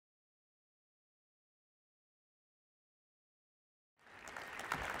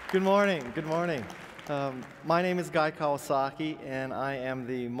Good morning. Good morning. My name is Guy Kawasaki, and I am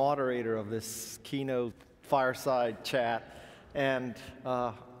the moderator of this keynote fireside chat. And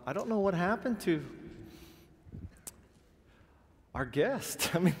I don't know what happened to our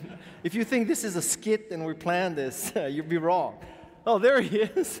guest. I mean, if you think this is a skit and we planned this, you'd be wrong. Oh, there he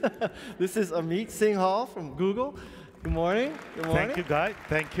is. This is Amit Singhal from Google. Good morning. Good morning. Thank you, Guy.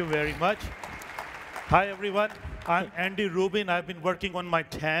 Thank you very much. Hi, everyone. I'm Andy Rubin. I've been working on my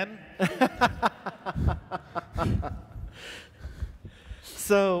tan.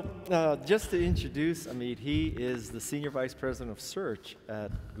 So, just to introduce Amit, he is the Senior Vice President of Search at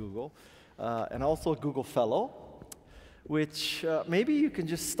Google, and also a Google Fellow, which maybe you can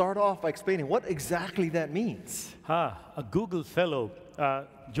just start off by explaining what exactly that means. A Google Fellow.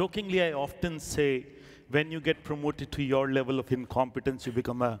 Jokingly, I often say, when you get promoted to your level of incompetence, you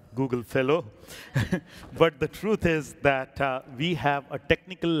become a Google Fellow. But the truth is that we have a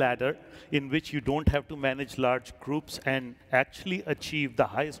technical ladder in which you don't have to manage large groups and actually achieve the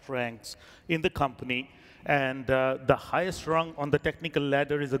highest ranks in the company. And the highest rung on the technical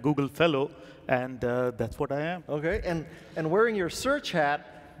ladder is a Google Fellow, and that's what I am. Okay, and wearing your search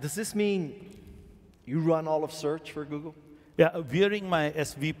hat, does this mean you run all of search for Google? Yeah, wearing my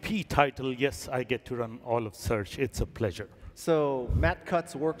SVP title, yes, I get to run all of search. It's a pleasure. So Matt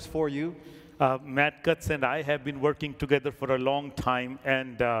Cutts works for you? Matt Cutts and I have been working together for a long time,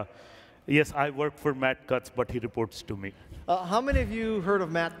 and yes, I work for Matt Cutts, but he reports to me. How many of you heard of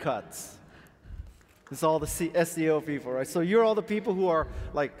Matt Cutts? It's all the SEO people, right? So you're all the people who are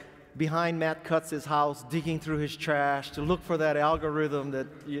like behind Matt Cutts' house, digging through his trash to look for that algorithm that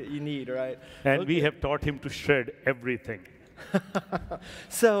you need, right? And okay. We have taught him to shred everything.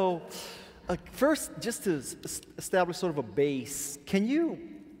 So first, just to establish sort of a base, can you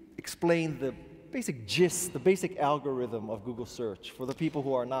explain the basic gist, the basic algorithm of Google search for the people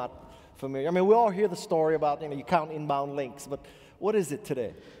who are not familiar? I mean, we all hear the story about, you count inbound links, but what is it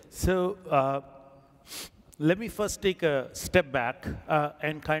today? So let me first take a step back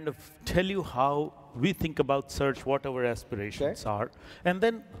and kind of tell you how we think about search, what our aspirations are, and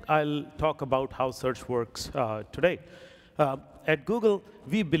then I'll talk about how search works today. At Google,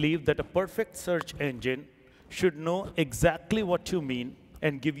 we believe that a perfect search engine should know exactly what you mean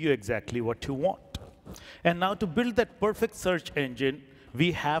and give you exactly what you want. And now to build that perfect search engine,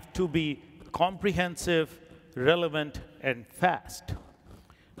 we have to be comprehensive, relevant, and fast.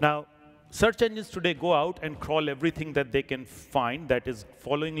 Now, search engines today go out and crawl everything that they can find, that is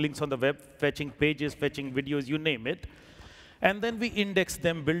following links on the web, fetching pages, fetching videos, you name it. And then we index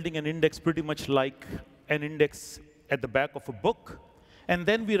them, building an index pretty much like an index at the back of a book. And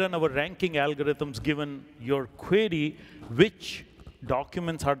then we run our ranking algorithms given your query, which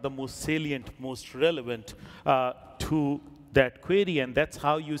documents are the most salient, most relevant to that query. And that's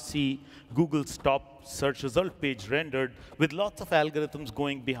how you see Google's top search result page rendered with lots of algorithms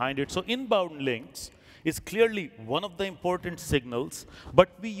going behind it. So inbound links is clearly one of the important signals, but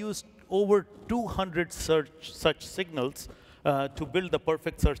we used over 200 such signals to build the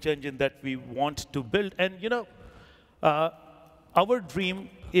perfect search engine that we want to build. And our dream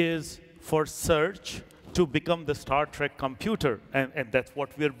is for search to become the Star Trek computer, and that's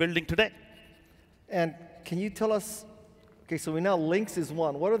what we're building today. And can you tell us, okay, so we know links is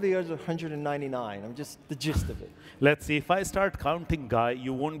one. What are the other 199? I'm just the gist of it. Let's see. If I start counting, Guy,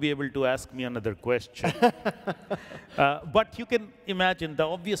 you won't be able to ask me another question. But you can imagine the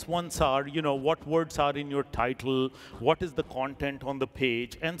obvious ones are, what words are in your title, what is the content on the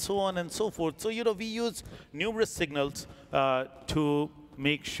page, and so on and so forth. So, we use numerous signals to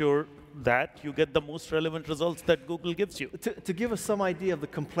make sure that you get the most relevant results that Google gives you. To give us some idea of the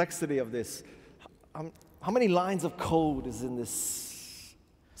complexity of this, how many lines of code is in this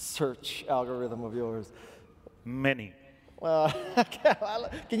search algorithm of yours? Many.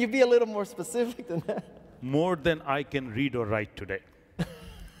 Can you be a little more specific than that? More than I can read or write today.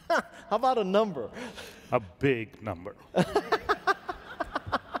 How about a number? A big number.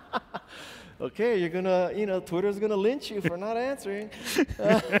 Okay, you're gonna, Twitter's gonna lynch you for not answering.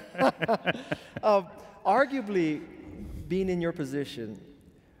 Arguably, being in your position,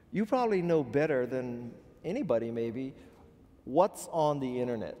 you probably know better than anybody, maybe, what's on the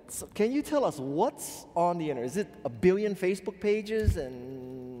internet. So can you tell us what's on the internet? Is it 1 billion Facebook pages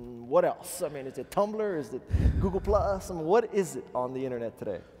and what else? I mean, is it Tumblr? Is it Google+? I mean, what is it on the internet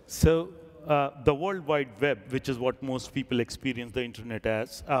today? So the World Wide Web, which is what most people experience the internet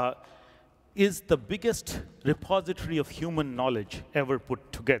as, is the biggest repository of human knowledge ever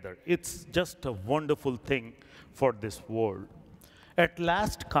put together. It's just a wonderful thing for this world. At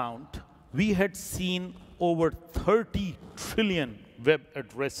last count, we had seen over 30 trillion web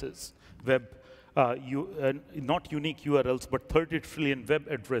addresses, not unique URLs, but 30 trillion web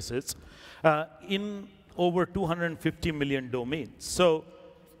addresses in over 250 million domains. So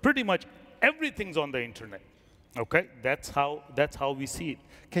pretty much everything's on the internet. Okay, that's how we see it.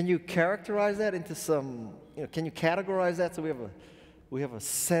 Can you characterize that into some? Can you categorize that so we have a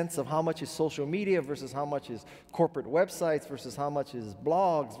sense of how much is social media versus how much is corporate websites versus how much is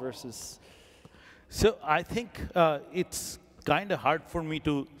blogs versus? So I think it's kind of hard for me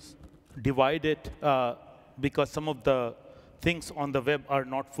to divide it because some of the things on the web are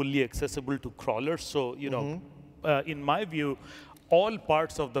not fully accessible to crawlers. So in my view, all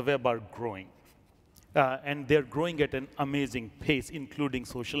parts of the web are growing. And they're growing at an amazing pace, including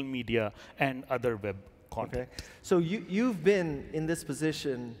social media and other web content. Okay. So you've been in this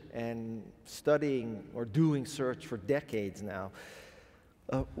position and studying or doing search for decades now.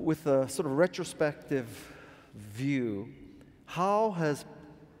 With a sort of retrospective view, how has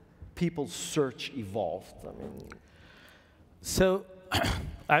people's search evolved? I mean, so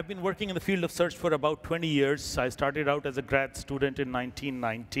I've been working in the field of search for about 20 years. I started out as a grad student in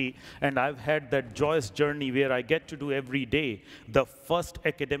 1990, and I've had that joyous journey where I get to do every day. The first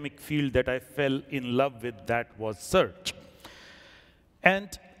academic field that I fell in love with, that was search.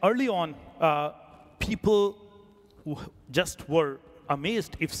 And early on, people just were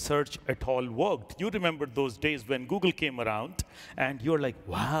amazed if search at all worked. You remember those days when Google came around, and you're like,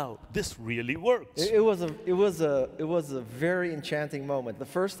 "Wow, this really works." It was a very enchanting moment. The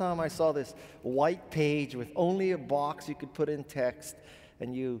first time I saw this white page with only a box you could put in text,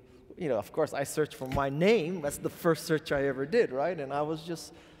 and of course, I searched for my name. That's the first search I ever did, right? And I was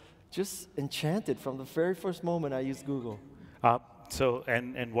just enchanted from the very first moment I used Google.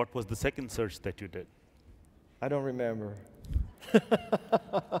 And what was the second search that you did? I don't remember.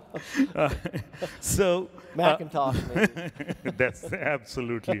 Macintosh, maybe. That's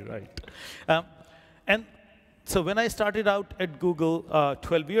absolutely right. And so when I started out at Google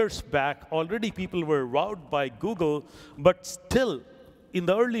 12 years back, already people were wowed by Google, but still, in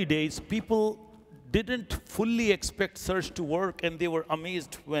the early days, people didn't fully expect search to work, and they were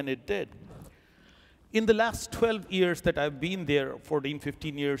amazed when it did. In the last 12 years that I've been there, 14,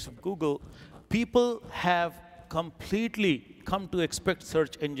 15 years of Google, people have completely come to expect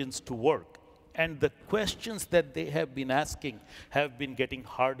search engines to work. And the questions that they have been asking have been getting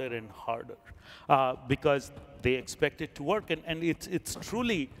harder and harder because they expect it to work. And it's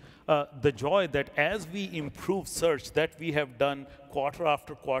truly the joy that as we improve search that we have done quarter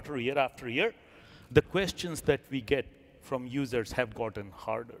after quarter, year after year, the questions that we get from users have gotten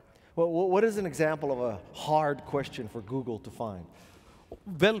harder. Well, what is an example of a hard question for Google to find?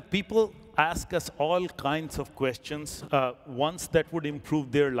 Well, people ask us all kinds of questions, ones that would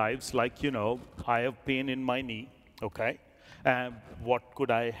improve their lives, like, I have pain in my knee, okay? What could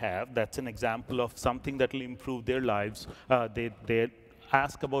I have? That's an example of something that will improve their lives. They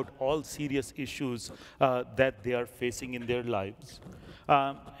ask about all serious issues that they are facing in their lives.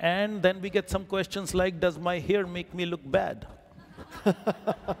 And then we get some questions like, does my hair make me look bad?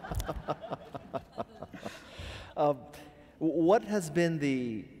 What has been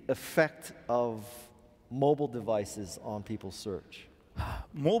the effect of mobile devices on people's search?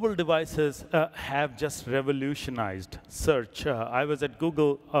 Mobile devices have just revolutionized search. I was at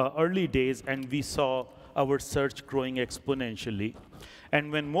Google early days, and we saw our search growing exponentially.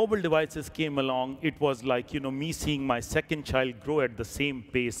 And when mobile devices came along, it was like me seeing my second child grow at the same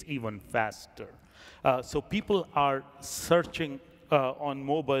pace, even faster. So people are searching on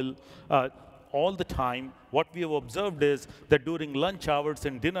mobile all the time. What we have observed is that during lunch hours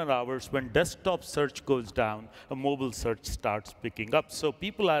and dinner hours, when desktop search goes down, a mobile search starts picking up. So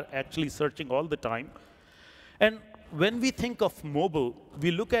people are actually searching all the time. And when we think of mobile,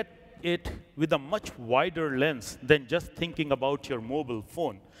 we look at it with a much wider lens than just thinking about your mobile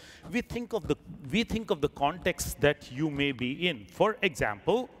phone. We think of the context that you may be in. For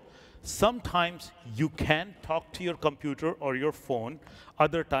example, sometimes you can talk to your computer or your phone,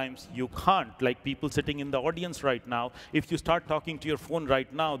 other times you can't. Like people sitting in the audience right now, if you start talking to your phone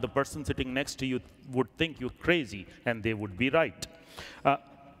right now, the person sitting next to you would think you're crazy, and they would be right.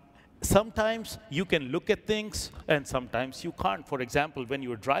 Sometimes you can look at things, and sometimes you can't. For example, when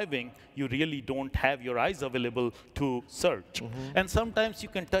you're driving, you really don't have your eyes available to search. And sometimes you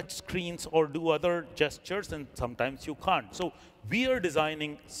can touch screens or do other gestures, and sometimes you can't. So we are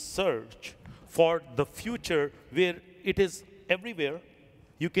designing search for the future where it is everywhere.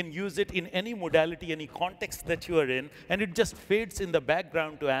 You can use it in any modality, any context that you are in, and it just fades in the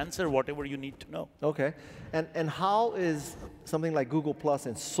background to answer whatever you need to know. Okay. And how is something like Google Plus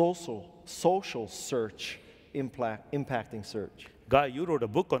and social search impacting search? Guy, you wrote a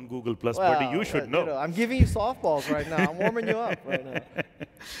book on Google+, Well, buddy, you should know. I'm giving you softballs right now. I'm warming you up right now.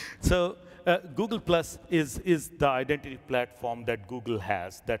 So Google Plus is the identity platform that Google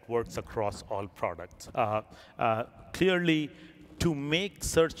has that works across all products. Clearly, to make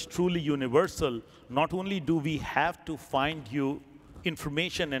search truly universal, not only do we have to find you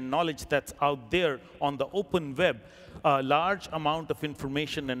information and knowledge that's out there on the open web, a large amount of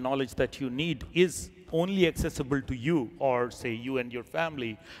information and knowledge that you need is only accessible to you, or say you and your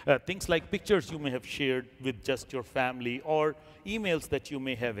family. Things like pictures you may have shared with just your family, or emails that you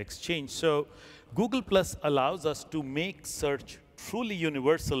may have exchanged. So Google Plus allows us to make search truly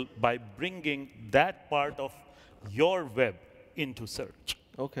universal by bringing that part of your web into search.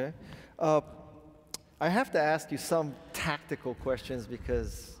 Okay. I have to ask you some tactical questions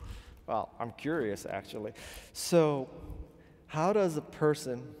because, well, I'm curious actually. So how does a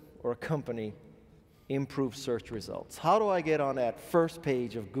person or a company improve search results? How do I get on that first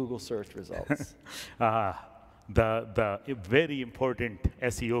page of Google search results? The very important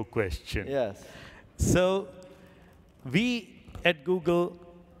SEO question. Yes. So we at Google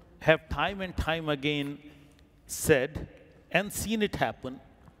have time and time again said and seen it happen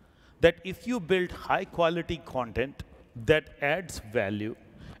that if you build high quality content that adds value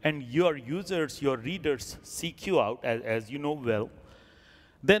and your users, your readers seek you out, as you know well,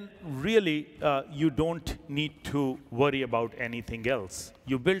 then really you don't need to worry about anything else.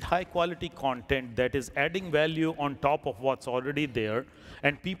 You build high quality content that is adding value on top of what's already there,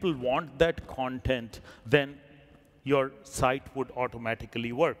 and people want that content, then your site would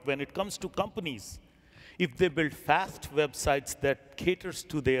automatically work. When it comes to companies, if they build fast websites that caters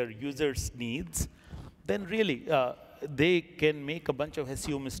to their users' needs, then really they can make a bunch of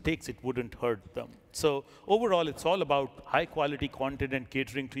SEO mistakes. It wouldn't hurt them. So overall, it's all about high quality content and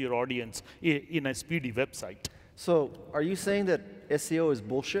catering to your audience in a speedy website. So are you saying that SEO is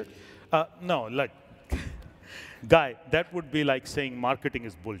bullshit? No, like, Guy, that would be like saying marketing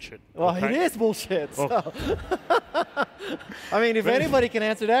is bullshit. Well, okay? it is bullshit. So. I mean, if anybody can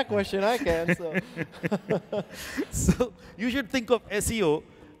answer that question, I can. So, so you should think of SEO,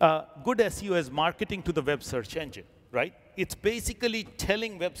 good SEO, as marketing to the web search engine, right? It's basically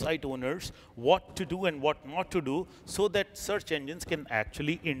telling website owners what to do and what not to do so that search engines can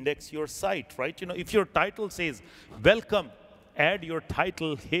actually index your site, right? You know, if your title says, welcome, add your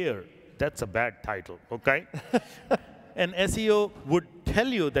title here, that's a bad title, okay? And SEO would tell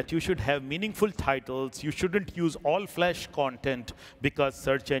you that you should have meaningful titles. You shouldn't use all flash content because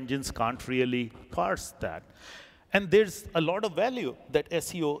search engines can't really parse that. And there's a lot of value that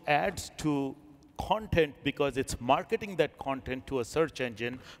SEO adds to content because it's marketing that content to a search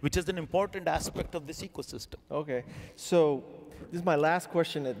engine, which is an important aspect of this ecosystem. okay. So this is my last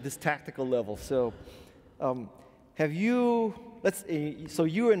question at this tactical level. So have you, so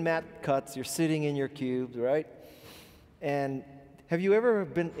you and Matt Cutts, you're sitting in your cubes, right? And have you ever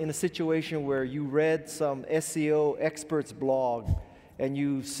been in a situation where you read some SEO expert's blog and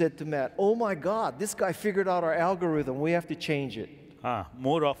you said to Matt, oh my God, this guy figured out our algorithm, we have to change it?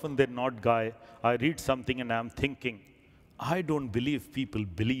 More often than not, Guy, I read something and I'm thinking, I don't believe people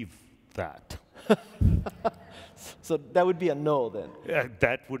believe that. So that would be a no then? Yeah,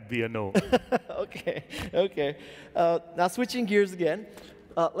 that would be a no. Okay, okay. Now switching gears again,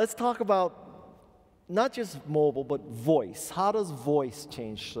 let's talk about not just mobile, but voice. How does voice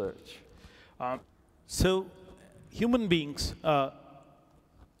change search? So human beings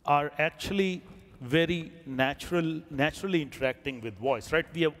are actually very naturally interacting with voice, right?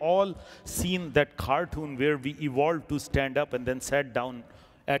 We have all seen that cartoon where we evolved to stand up and then sat down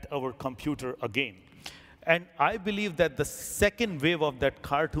at our computer again. And I believe that the second wave of that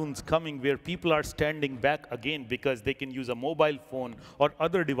cartoon's coming where people are standing back again because they can use a mobile phone or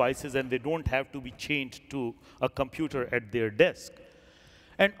other devices and they don't have to be chained to a computer at their desk.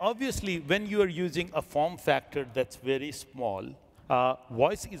 And obviously, when you are using a form factor that's very small,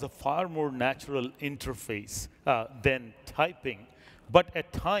 voice is a far more natural interface than typing. But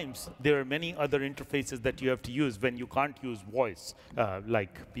at times, there are many other interfaces that you have to use when you can't use voice,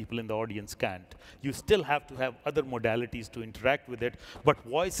 like people in the audience can't. You still have to have other modalities to interact with it. But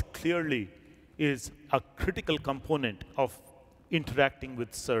voice clearly is a critical component of interacting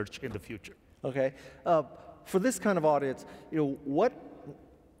with search in the future. Okay. For this kind of audience,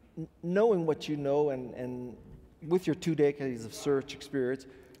 knowing what you know and with your 2 decades of search experience,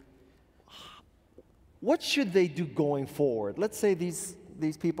 what should they do going forward? Let's say these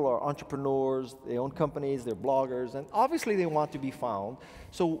people are entrepreneurs, they own companies, they're bloggers, and obviously they want to be found.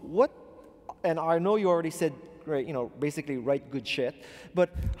 So what, and I know you already said, right, basically write good shit, but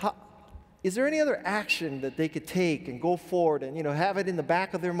is there any other action that they could take and go forward and have it in the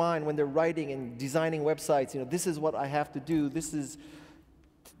back of their mind when they're writing and designing websites? This is what I have to do. This is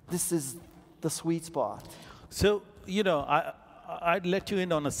the sweet spot. So I'd let you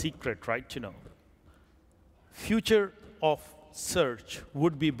in on a secret, right? Future of search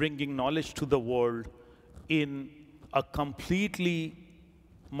would be bringing knowledge to the world in a completely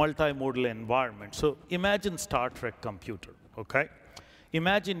multimodal environment. So imagine Star Trek computer, okay?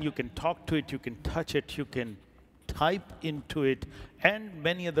 Imagine you can talk to it, you can touch it, you can type into it, and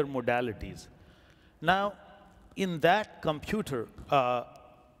many other modalities. Now, in that computer,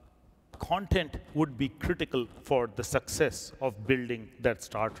 content would be critical for the success of building that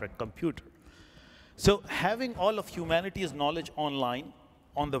Star Trek computer. So having all of humanity's knowledge online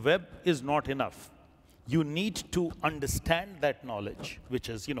on the web is not enough. You need to understand that knowledge, which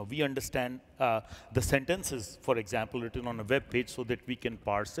is, we understand the sentences, for example, written on a web page so that we can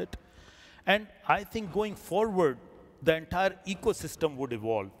parse it. And I think going forward, the entire ecosystem would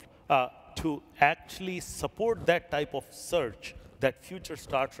evolve to actually support that type of search, that future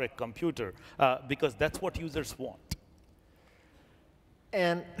Star Trek computer, because that's what users want.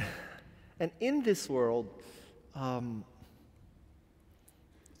 And in this world,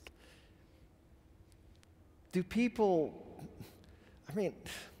 do people,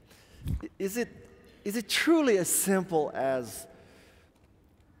 is it truly as simple as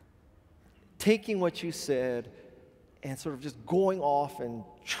taking what you said and sort of just going off and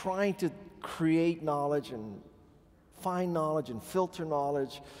trying to create knowledge and find knowledge and filter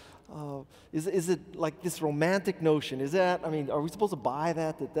knowledge? Is it like this romantic notion? Is that, are we supposed to buy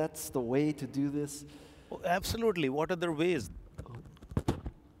that that's the way to do this? Oh, absolutely. What other ways?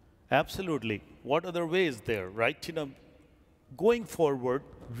 Absolutely. What other ways there, right? Going forward,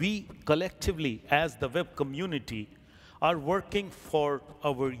 we collectively, as the web community, are working for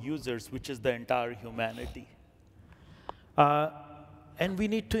our users, which is the entire humanity. And we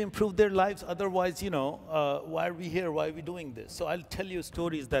need to improve their lives. Otherwise, why are we here? Why are we doing this? So I'll tell you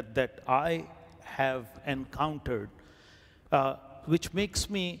stories that I have encountered, which makes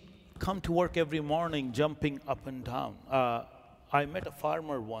me come to work every morning jumping up and down. I met a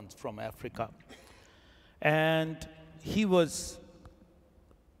farmer once from Africa, and he was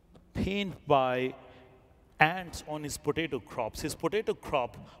pained by ants on his potato crops. His potato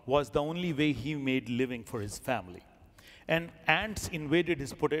crop was the only way he made living for his family. And ants invaded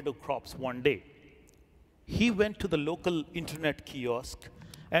his potato crops one day. He went to the local internet kiosk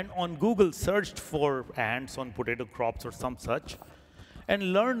and on Google searched for ants on potato crops or some such,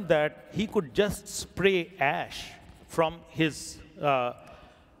 and learned that he could just spray ash from his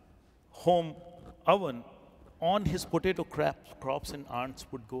home oven on his potato crops and ants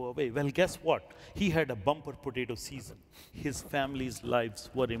would go away. Well, guess what? He had a bumper potato season. His family's lives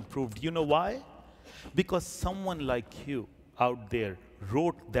were improved. You know why? Because someone like you out there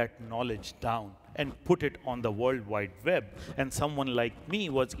wrote that knowledge down and put it on the World Wide Web. And someone like me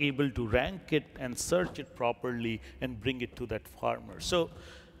was able to rank it and search it properly and bring it to that farmer. So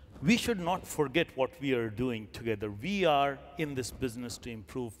we should not forget what we are doing together. We are in this business to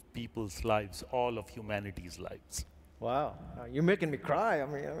improve people's lives, all of humanity's lives. Wow, you're making me cry.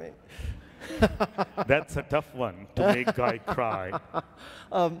 That's a tough one to make Guy cry.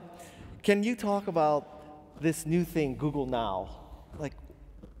 Can you talk about this new thing, Google Now? Like,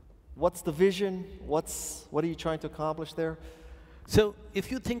 what's the vision? What are you trying to accomplish there? So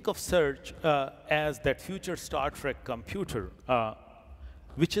if you think of search as that future Star Trek computer,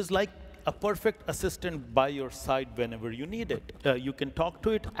 which is like a perfect assistant by your side whenever you need it. You can talk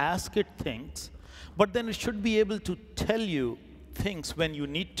to it, ask it things, but then it should be able to tell you things when you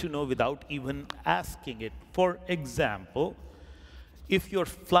need to know without even asking it. For example, if your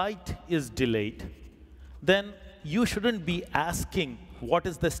flight is delayed, then you shouldn't be asking, what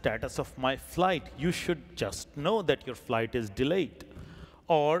is the status of my flight? You should just know that your flight is delayed.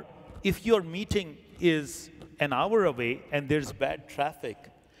 Or if your meeting is an hour away and there's bad traffic,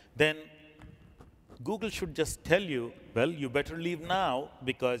 then Google should just tell you, well, you better leave now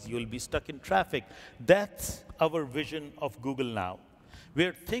because you'll be stuck in traffic. That's our vision of Google Now,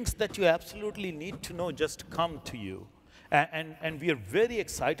 where things that you absolutely need to know just come to you. And we are very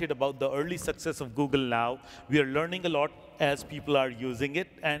excited about the early success of Google Now. We are learning a lot as people are using it,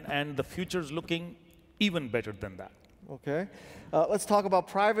 and the future is looking even better than that. Okay. Let's talk about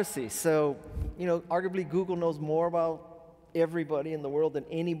privacy. So, arguably Google knows more about everybody in the world than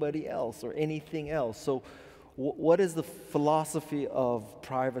anybody else or anything else. So what is the philosophy of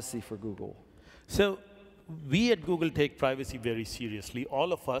privacy for Google? So we at Google take privacy very seriously.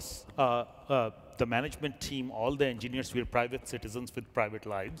 All of us the management team, all the engineers, we're private citizens with private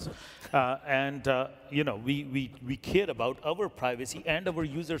lives. We care about our privacy and our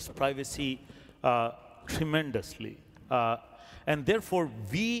users' privacy tremendously. And therefore,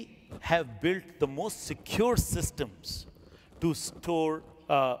 we have built the most secure systems to store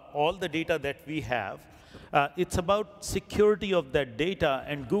all the data that we have. It's about security of that data,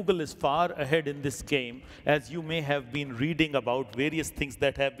 and Google is far ahead in this game, as you may have been reading about various things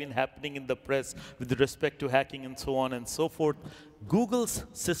that have been happening in the press with respect to hacking and so on and so forth. Google's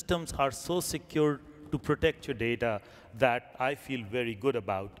systems are so secure to protect your data that I feel very good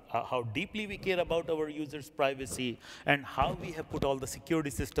about how deeply we care about our users' privacy and how we have put all the security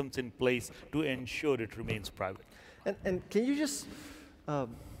systems in place to ensure it remains private. And can you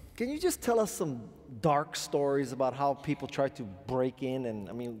just tell us some dark stories about how people try to break in? And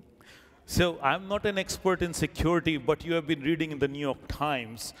I mean, so I'm not an expert in security, but you have been reading in the New York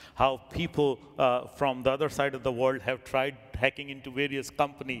Times how people from the other side of the world have tried hacking into various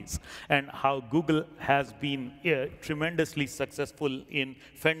companies, and how Google has been tremendously successful in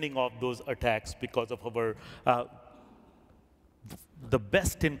fending off those attacks because of our the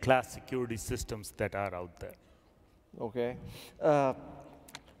best-in-class security systems that are out there. Okay.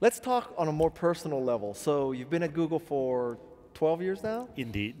 Let's talk on a more personal level. So you've been at Google for 12 years now?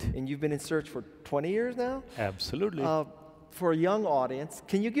 Indeed. And you've been in search for 20 years now? Absolutely. For a young audience,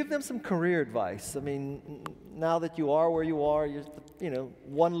 can you give them some career advice? I mean, now that you are where you are, you're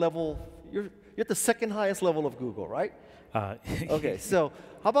one level, you're at the second highest level of Google, right? Okay, so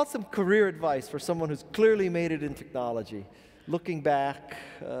how about some career advice for someone who's clearly made it in technology? Looking back,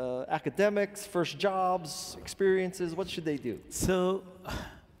 academics, first jobs, experiences, what should they do? So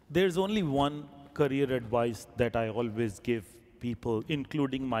there's only one career advice that I always give people,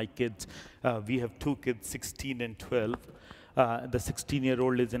 including my kids. We have two kids, 16 and 12. The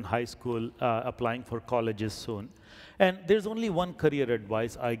 16-year-old is in high school, applying for colleges soon. And there's only one career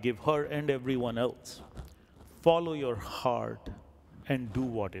advice I give her and everyone else. Follow your heart and do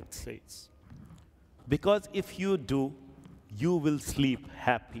what it says. Because if you do, you will sleep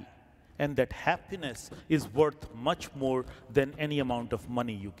happy. And that happiness is worth much more than any amount of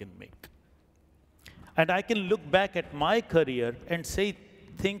money you can make. And I can look back at my career and say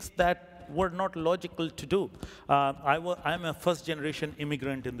things that were not logical to do. I'm a first-generation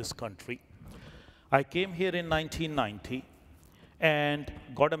immigrant in this country. I came here in 1990 and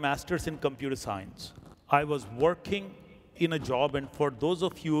got a master's in computer science. I was working in a job, and for those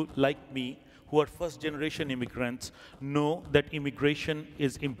of you like me who are first-generation immigrants know that immigration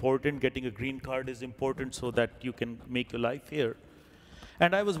is important, getting a green card is important so that you can make your life here.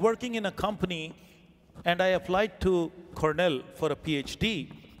 And I was working in a company, and I applied to Cornell for a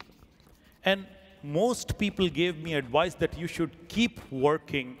PhD. And most people gave me advice that you should keep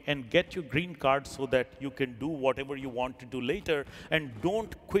working and get your green card so that you can do whatever you want to do later, and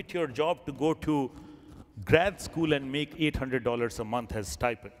don't quit your job to go to grad school and make $800 a month as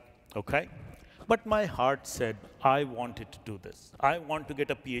stipend, okay? But my heart said, I wanted to do this. I want to get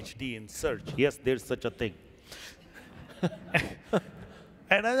a PhD in search. Yes, there's such a thing.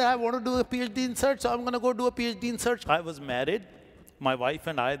 And I want to do a PhD in search, so I'm going to go do a PhD in search. I was married. My wife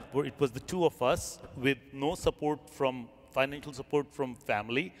and I, it was the two of us with no support from, financial support from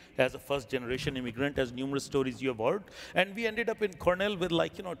family, as a first-generation immigrant, as numerous stories you have heard. And we ended up in Cornell with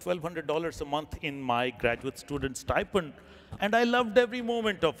like, $1,200 a month in my graduate student stipend. And I loved every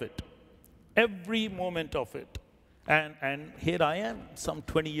moment of it. Every moment of it. And here I am, some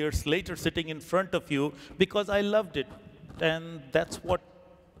 20 years later, sitting in front of you because I loved it. And that's what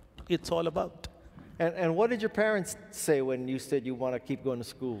it's all about. And what did your parents say when you said you want to keep going to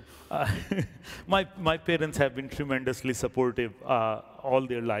school? My parents have been tremendously supportive all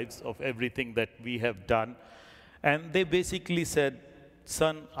their lives of everything that we have done. And they basically said,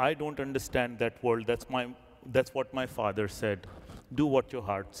 son, I don't understand that world. That's what my father said. Do what your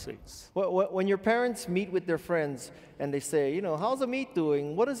heart says. When your parents meet with their friends and they say, how's Amit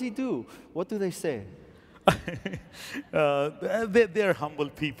doing? What does he do? What do they say? They're humble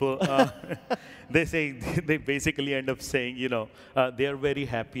people. They basically end up saying, they're very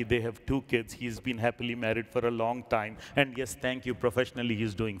happy. They have two kids. He's been happily married for a long time. And yes, thank you. Professionally,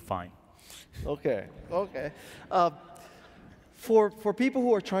 he's doing fine. Okay. For people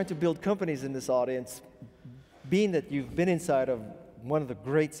who are trying to build companies in this audience, being that you've been inside of one of the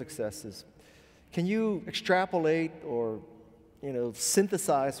great successes, can you extrapolate or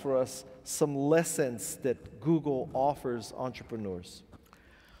synthesize for us some lessons that Google offers entrepreneurs?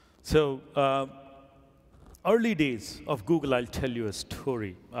 So, early days of Google, I'll tell you a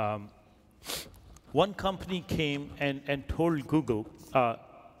story. One company came and told Google,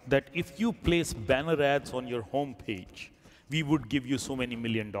 that if you place banner ads on your home page, we would give you so many $1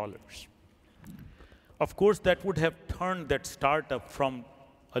 million. Of course, that would have turned that startup from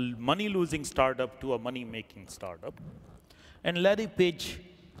a money-losing startup to a money-making startup. And Larry Page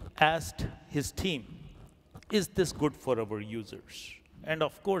asked his team, is this good for our users? And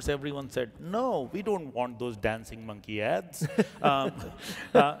of course, everyone said, no, we don't want those dancing monkey ads.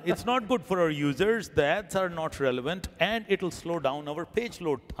 It's not good for our users. The ads are not relevant, and it'll slow down our page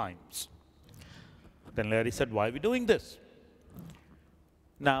load times. Then Larry said, why are we doing this?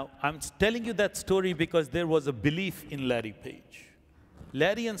 Now, I'm telling you that story because there was a belief in Larry Page.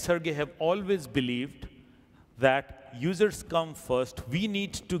 Larry and Sergey have always believed that users come first. We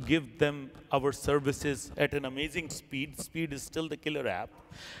need to give them our services at an amazing speed. Speed is still the killer app.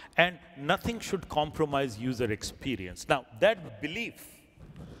 And nothing should compromise user experience. Now, that belief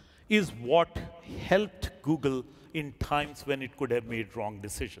is what helped Google in times when it could have made wrong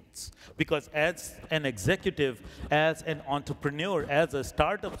decisions. Because as an executive, as an entrepreneur, as a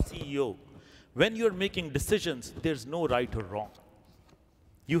startup CEO, when you're making decisions, there's no right or wrong.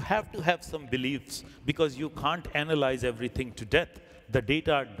 You have to have some beliefs because you can't analyze everything to death. The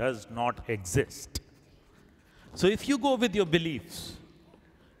data does not exist. So if you go with your beliefs,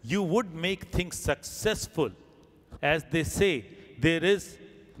 you would make things successful. As they say, there is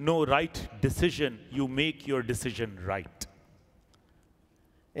no right decision. You make your decision right.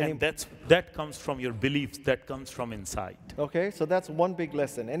 And that comes from your beliefs. That comes from inside. Okay, so that's one big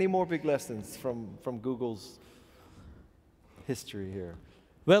lesson. Any more big lessons from Google's history here?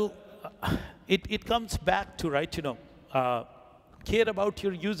 Well, it comes back to, right, care about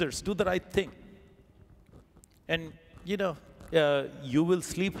your users, do the right thing. And, you will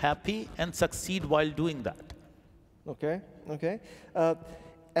sleep happy and succeed while doing that. Okay, okay.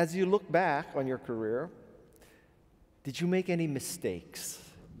 As you look back on your career, did you make any mistakes?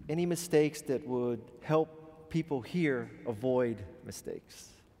 Any mistakes that would help people here avoid mistakes?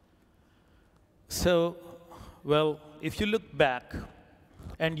 So, well, if you look back,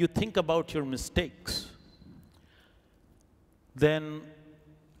 and you think about your mistakes, then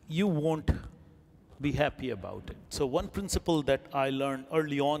you won't be happy about it. So one principle that I learned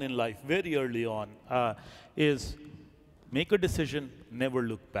early on in life, very early on, is make a decision, never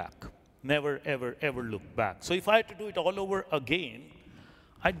look back. Never, ever, ever look back. So if I had to do it all over again,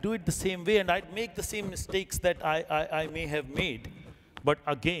 I'd do it the same way, and I'd make the same mistakes that I may have made. But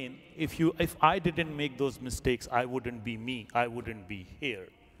again, if I didn't make those mistakes, I wouldn't be me. I wouldn't be here.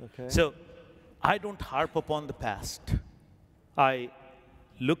 Okay. So I don't harp upon the past. I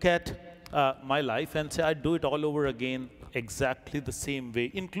look at my life and say, I'd do it all over again exactly the same way,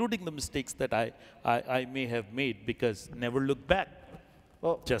 including the mistakes that I may have made, because never look back.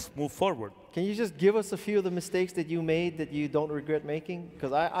 Well, just move forward. Can you just give us a few of the mistakes that you made that you don't regret making?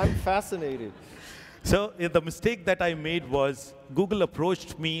 Because I'm fascinated. So the mistake that I made was Google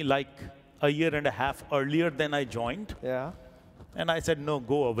approached me like a year and a half earlier than I joined. Yeah. And I said, no,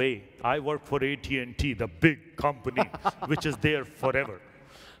 go away. I work for AT&T, the big company, which is there forever.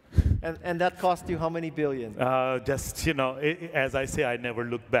 And that cost you how many billion? As I say, I never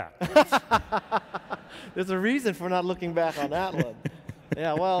look back. There's a reason for not looking back on that one.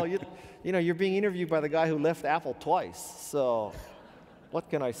 Yeah, well, you're being interviewed by the guy who left Apple twice, so what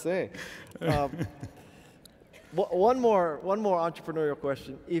can I say? One more entrepreneurial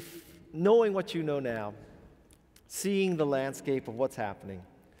question. If knowing what you know now, seeing the landscape of what's happening,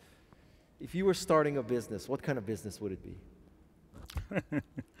 if you were starting a business, what kind of business would it be?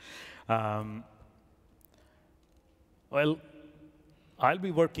 Well, I'll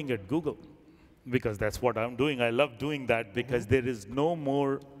be working at Google because that's what I'm doing. I love doing that because there is no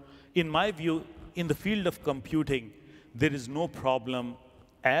more, in my view, in the field of computing, there is no problem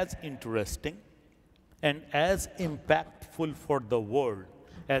as interesting and as impactful for the world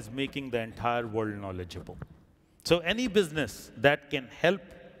as making the entire world knowledgeable. So any business that can help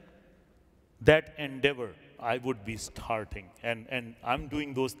that endeavor, I would be starting. And I'm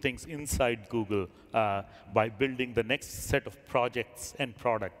doing those things inside Google by building the next set of projects and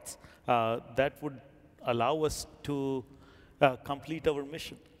products that would allow us to complete our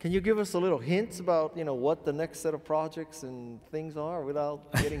mission. Can you give us a little hints about what the next set of projects and things are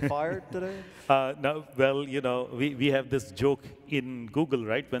without getting fired today? No, well, we have this joke in Google,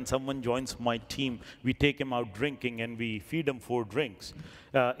 right? When someone joins my team, we take them out drinking and we feed them 4 drinks.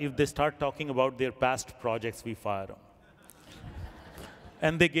 If they start talking about their past projects, we fire them.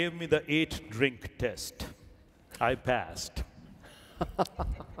 And they gave me the 8-drink test. I passed.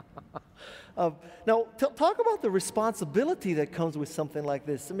 Now, talk about the responsibility that comes with something like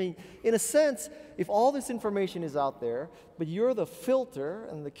this. I mean, in a sense, if all this information is out there, but you're the filter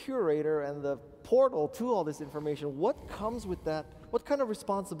and the curator and the portal to all this information, what comes with that? What kind of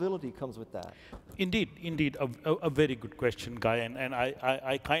responsibility comes with that? Indeed, a very good question, Guy, and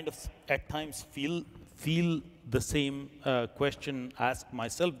I kind of at times feel the same question, ask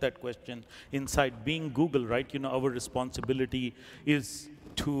myself that question inside being Google, right? You know, our responsibility is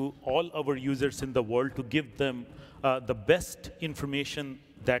to all our users in the world to give them the best information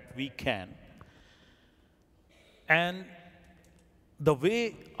that we can. And the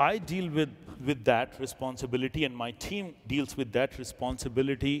way I deal with that responsibility and my team deals with that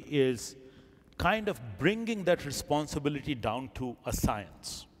responsibility is kind of bringing that responsibility down to a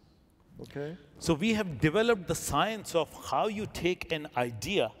science. Okay. So we have developed the science of how you take an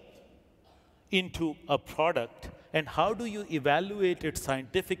idea into a product and how do you evaluate it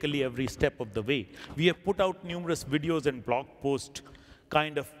scientifically every step of the way. We have put out numerous videos and blog posts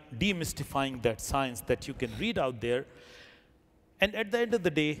kind of demystifying that science that you can read out there. And at the end of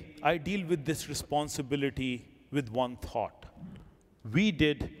the day, I deal with this responsibility with one thought. We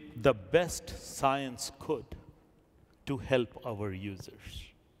did the best science could to help our users.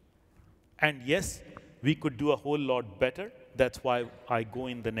 And yes, we could do a whole lot better. That's why I go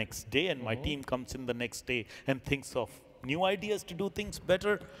in the next day and my team comes in the next day and thinks of new ideas to do things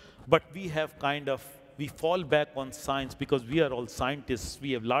better. But we have we fall back on science because we are all scientists.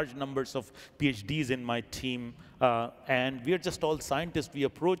 We have large numbers of PhDs in my team, and we are just all scientists. We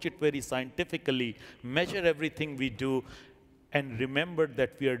approach it very scientifically, measure everything we do, and remember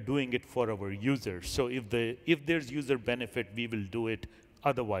that we are doing it for our users. So if there's user benefit, we will do it.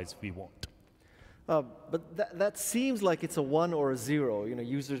 Otherwise, we won't. But that seems like it's a 1 or a 0, you know,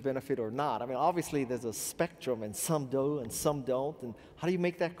 users benefit or not. I mean, obviously there's a spectrum, and some do and some don't. And how do you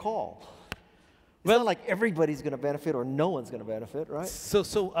make that call? It's not like everybody's going to benefit or no one's going to benefit, right? So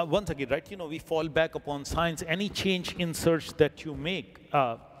once again, right, you know, we fall back upon science. Any change in search that you make,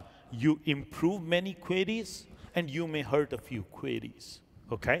 you improve many queries, and you may hurt a few queries.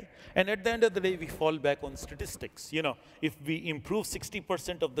 Okay? And at the end of the day, we fall back on statistics. You know, if we improve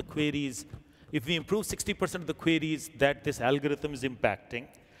 60% of the queries, that this algorithm is impacting,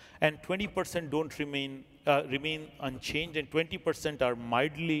 and 20% don't remain unchanged, and 20% are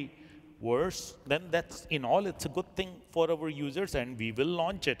mildly worse, then that's, in all, it's a good thing for our users, and we will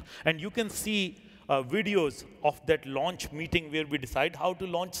launch it. And you can see videos of that launch meeting where we decide how to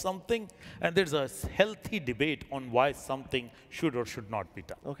launch something, and there's a healthy debate on why something should or should not be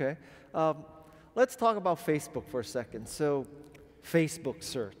done. Okay. Let's talk about Facebook for a second. So, Facebook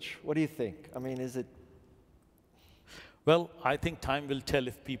search, what do you think? I mean, is it? Well, I think time will tell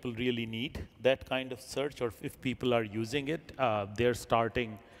if people really need that kind of search or if people are using it. They're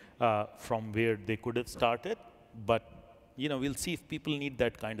starting from where they could have started, but you know, we'll see if people need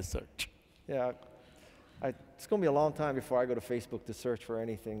that kind of search. Yeah, it's going to be a long time before I go to Facebook to search for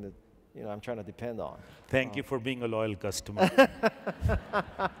anything that, you know, I'm trying to depend on. Thank you for being a loyal customer.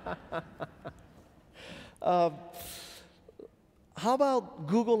 How about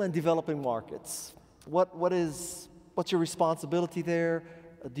Google and developing markets? What's your responsibility there?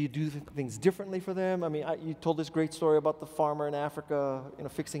 Do you do things differently for them? I mean, you told this great story about the farmer in Africa, you know,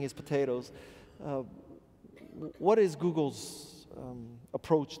 fixing his potatoes. What is Google's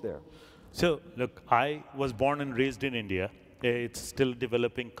approach there? So, look, I was born and raised in India. It's still a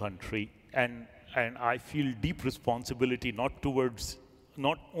developing country, and I feel deep responsibility not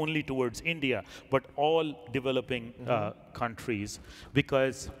only towards India, but all developing countries,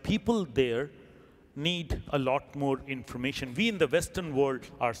 because people there need a lot more information. We in the Western world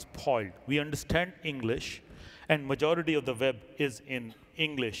are spoiled. We understand English, and majority of the web is in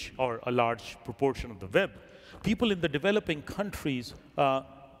English, or a large proportion of the web. People in the developing countries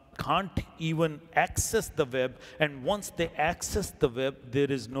can't even access the web, and once they access the web, there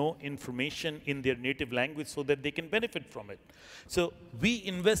is no information in their native language so that they can benefit from it. So we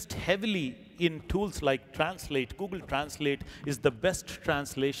invest heavily in tools like Translate. Google Translate is the best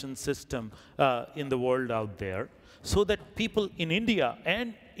translation system in the world out there, so that people in India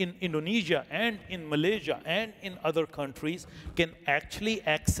and in Indonesia and in Malaysia and in other countries can actually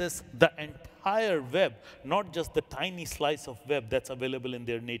access the entire web, not just the tiny slice of web that's available in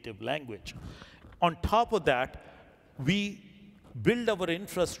their native language. On top of that, we build our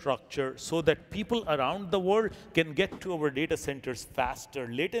infrastructure so that people around the world can get to our data centers faster.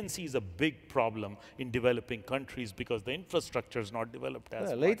 Latency is a big problem in developing countries because the infrastructure is not developed as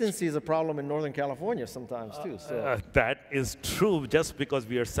much. Latency is a problem in Northern California sometimes too. So. That is true, just because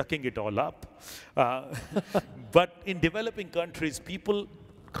we are sucking it all up. But in developing countries, people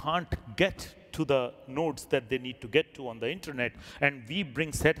can't get to the nodes that they need to get to on the internet. And we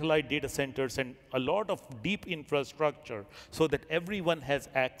bring satellite data centers and a lot of deep infrastructure so that everyone has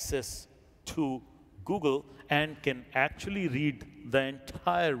access to Google and can actually read the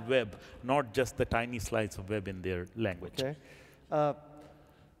entire web, not just the tiny slice of web in their language. Okay.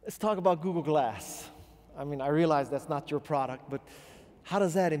 Let's talk about Google Glass. I mean, I realize that's not your product, but how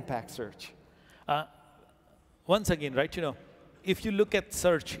does that impact search? Once again, right, if you look at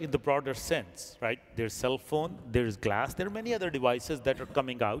search in the broader sense, right, there's cell phone, there's glass, there are many other devices that are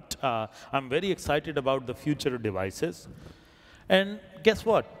coming out. I'm very excited about the future of devices. And guess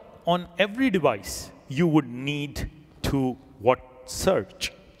what? On every device, you would need to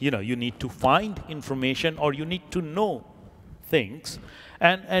search. You need to find information or you need to know things.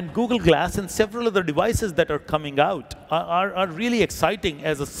 And Google Glass and several other devices that are coming out are really exciting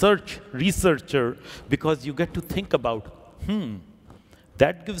as a search researcher because you get to think about,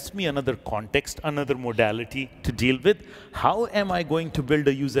 that gives me another context, another modality to deal with. How am I going to build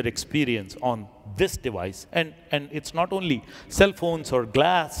a user experience on this device? And it's not only cell phones or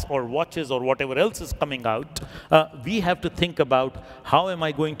glass or watches or whatever else is coming out. We have to think about how am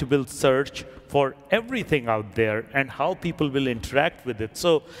I going to build search for everything out there and how people will interact with it.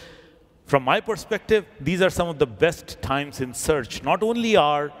 So from my perspective, these are some of the best times in search. Not only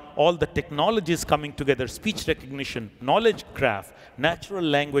are all the technologies coming together, speech recognition, knowledge graph, natural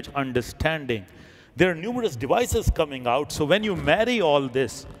language understanding. There are numerous devices coming out, so when you marry all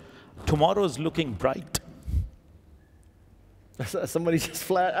this, tomorrow is looking bright. Somebody just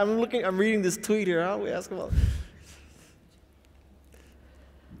flat. I'm reading this tweet here. How do we ask about?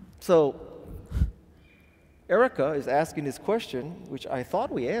 So, Erica is asking this question, which I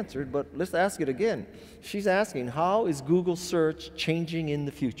thought we answered, but let's ask it again. She's asking, how is Google search changing in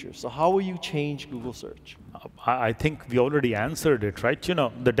the future? So how will you change Google search? I think we already answered it, right?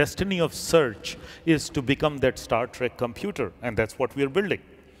 The destiny of search is to become that Star Trek computer, and that's what we're building.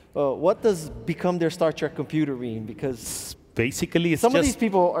 What does become their Star Trek computer mean? Because basically, it's some of these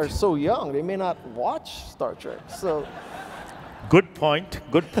people are so young, they may not watch Star Trek. So. Good point.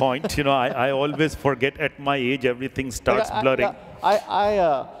 Good point. I always forget at my age everything starts blurring.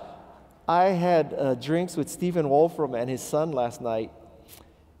 I had drinks with Stephen Wolfram and his son last night,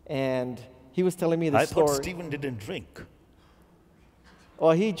 and he was telling me the story. I thought Stephen didn't drink.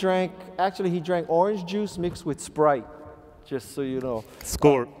 Well, he drank orange juice mixed with Sprite, just so you know.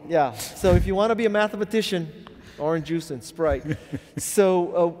 Score. Yeah. So if you want to be a mathematician, orange juice and Sprite.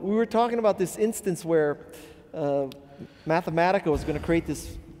 So we were talking about this instance where Mathematica was going to create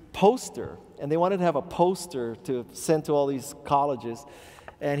this poster, and they wanted to have a poster to send to all these colleges.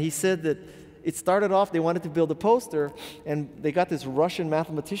 And he said that it started off, they wanted to build a poster, and they got this Russian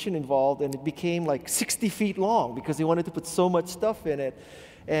mathematician involved, and it became like 60 feet long because he wanted to put so much stuff in it.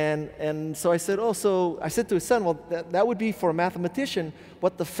 And so I said, I said to his son, well, that would be for a mathematician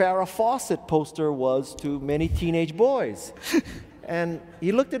what the Farrah Fawcett poster was to many teenage boys. And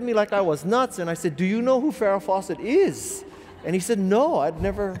he looked at me like I was nuts, and I said, do you know who Farrah Fawcett is? And he said, no, I'd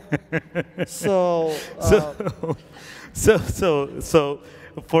never. So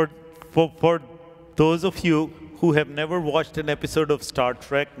for those of you who have never watched an episode of Star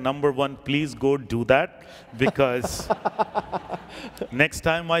Trek, number one, please go do that, because next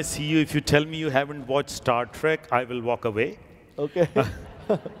time I see you, if you tell me you haven't watched Star Trek, I will walk away. Okay.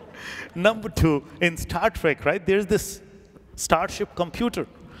 Number two, in Star Trek, right, there's this starship computer.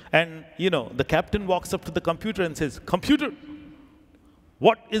 And, the captain walks up to the computer and says, computer,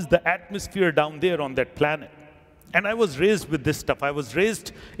 what is the atmosphere down there on that planet? And I was raised with this stuff. I was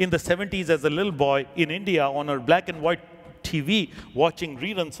raised in the 70s as a little boy in India on a black and white TV watching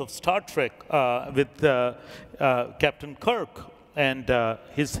reruns of Star Trek with Captain Kirk and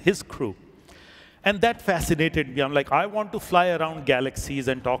his crew. And that fascinated me. I'm like, I want to fly around galaxies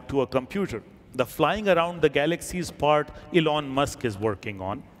and talk to a computer. The flying around the galaxies part, Elon Musk is working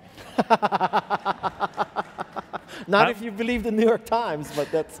on. Not if you believe the New York Times, but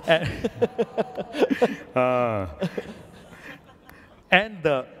that's... and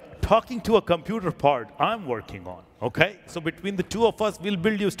the talking to a computer part, I'm working on, okay? So between the two of us, we'll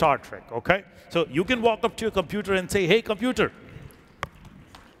build you Star Trek, okay? So you can walk up to your computer and say, hey, computer.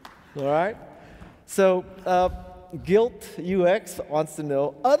 All right. So Guilt UX wants to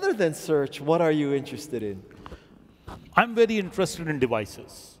know, other than search, what are you interested in? I'm very interested in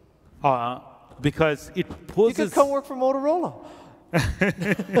devices. Because it poses... You could come work for Motorola.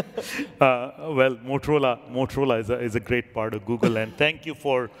 Well, Motorola is a great part of Google, and thank you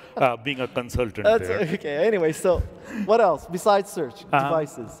for being a consultant there. Okay, anyway, so what else besides search?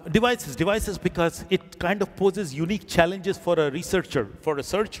 Devices. Devices, because it kind of poses unique challenges for a researcher, for a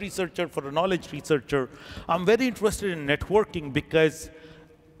search researcher, for a knowledge researcher. I'm very interested in networking because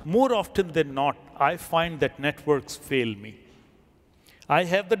more often than not, I find that networks fail me. I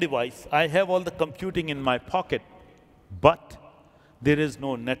have the device, I have all the computing in my pocket, but there is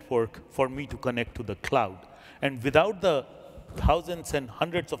no network for me to connect to the cloud. And without the thousands and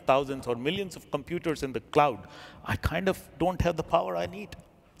hundreds of thousands or millions of computers in the cloud, I kind of don't have the power I need.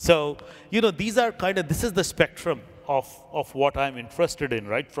 So, you know, these are kind of, this is the spectrum of what I'm interested in,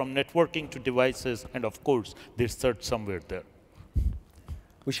 right? From networking to devices, and of course, there's search somewhere there.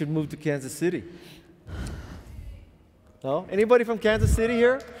 We should move to Kansas City. No? Anybody from Kansas City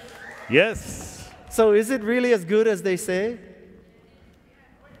here? Yes. So is it really as good as they say?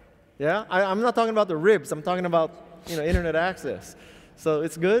 Yeah? I'm not talking about the ribs. I'm talking about, you know, internet access. So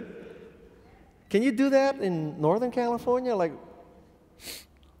it's good? Can you do that in Northern California? Like,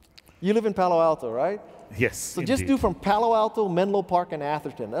 you live in Palo Alto, right? Yes, So indeed. just do from Palo Alto, Menlo Park, and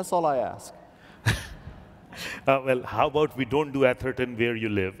Atherton. That's all I ask. Well, how about we don't do Atherton where you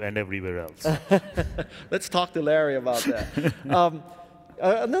live and everywhere else? Let's talk to Larry about that.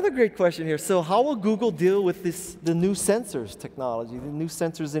 Another great question here. So how will Google deal with the new sensors technology, the new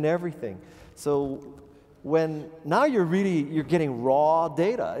sensors in everything? So when now you're getting raw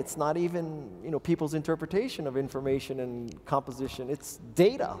data. It's not even, you know, people's interpretation of information and composition. It's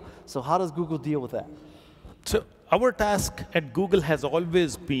data. So how does Google deal with that? So our task at Google has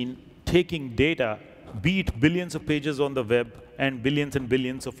always been taking data, be it billions of pages on the web and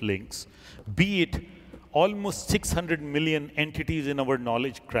billions of links, be it almost 600 million entities in our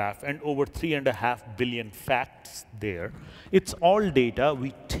knowledge graph and over 3.5 billion facts there. It's all data.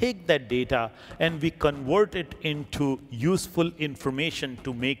 We take that data and we convert it into useful information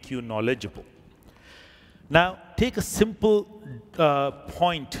to make you knowledgeable. Now, take a simple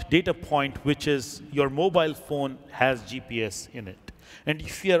data point, which is your mobile phone has GPS in it. And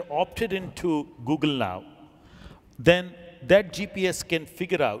if you are opted into Google Now, then that GPS can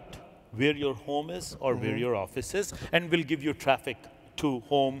figure out where your home is or where your office is, and will give you traffic to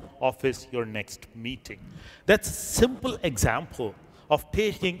home, office, your next meeting. That's a simple example of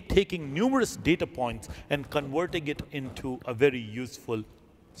taking numerous data points and converting it into a very useful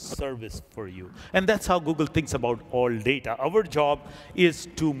service for you. And that's how Google thinks about all data. Our job is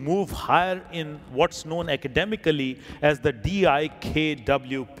to move higher in what's known academically as the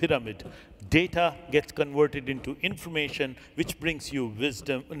DIKW pyramid. Data gets converted into information, which brings you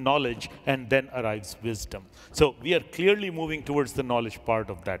wisdom, knowledge, and then arrives wisdom. So we are clearly moving towards the knowledge part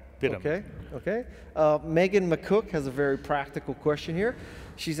of that pyramid. Okay. Megan McCook has a very practical question here.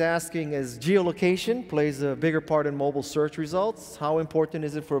 She's asking, as geolocation plays a bigger part in mobile search results, how important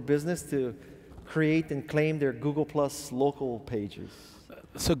is it for a business to create and claim their Google Plus local pages?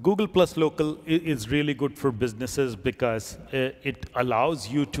 So Google Plus Local is really good for businesses because it allows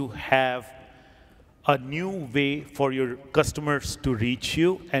you to have a new way for your customers to reach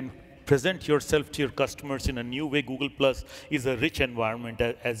you and present yourself to your customers in a new way. Google Plus is a rich environment,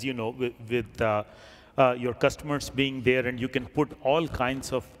 as you know, with your customers being there, and you can put all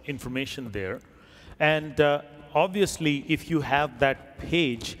kinds of information there. And obviously, if you have that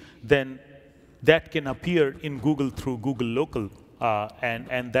page, then that can appear in Google through Google Local.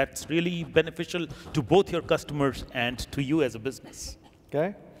 And that's really beneficial to both your customers and to you as a business.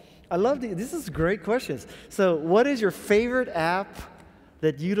 Okay. I love this is great questions. So what is your favorite app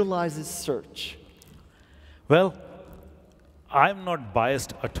that utilizes search? Well, I'm not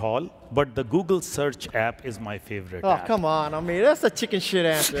biased at all, but the Google search app is my favorite app. Oh, come on. I mean, that's a chicken shit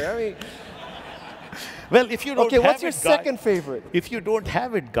answer. I mean, well, if you don't okay, have what's your it, Guy, second favorite? If you don't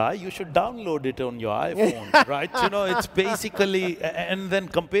have it, Guy, you should download it on your iPhone, right? You know, it's basically, and then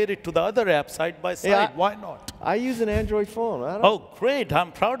compare it to the other app side by side. Yeah, why not? I use an Android phone. I don't, Oh, great.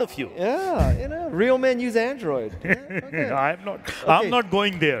 I'm proud of you. yeah, you know, real men use Android. Yeah, okay. I'm not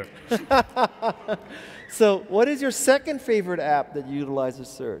going there. So what is your second favorite app that utilizes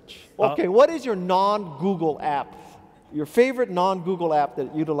search? Okay, what is your non-Google app? Your favorite non-Google app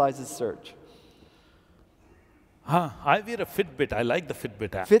that utilizes search? I wear a Fitbit. I like the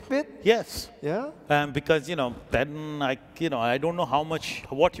Fitbit app. Fitbit? Yes. Yeah? Because, then I don't know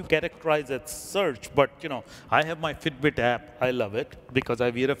what you characterize as search, but, I have my Fitbit app. I love it because I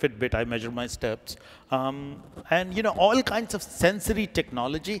wear a Fitbit. I measure my steps. And, all kinds of sensory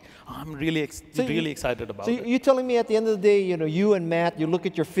technology. I'm really excited about it. So you're telling me at the end of the day, you and Matt, you look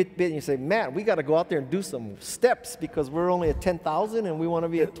at your Fitbit and you say, Matt, we got to go out there and do some steps because we're only at 10,000 and we want to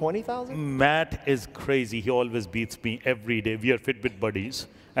be at 20,000? Matt is crazy. He always beats me every day. We are Fitbit buddies.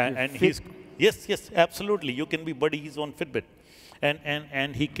 And he's, yes, absolutely. You can be buddies on Fitbit.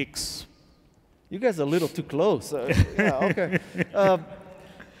 And he kicks. You guys are a little too close. Yeah, okay.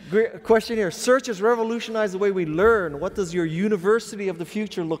 Great question here. Search has revolutionized the way we learn. What does your university of the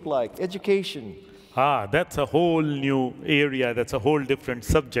future look like? Education. That's a whole new area. That's a whole different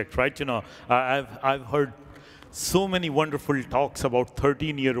subject, right? I've heard so many wonderful talks about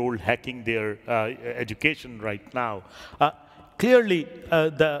 13-year-old hacking their education right now. Clearly,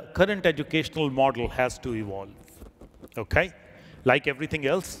 the current educational model has to evolve, okay? Like everything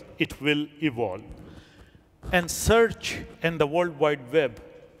else, it will evolve. And search and the World Wide Web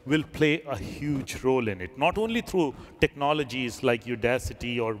will play a huge role in it, not only through technologies like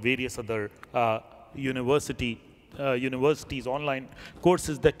Udacity or various other universities online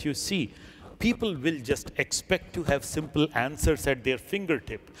courses that you see. People will just expect to have simple answers at their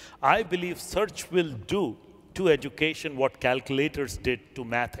fingertip. I believe search will do to education what calculators did to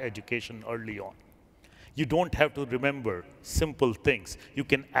math education early on. You don't have to remember simple things. You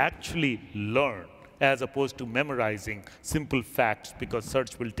can actually learn as opposed to memorizing simple facts because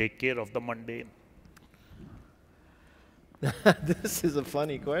search will take care of the mundane. This is a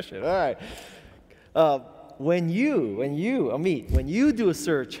funny question. All right. When you, Amit, when you do a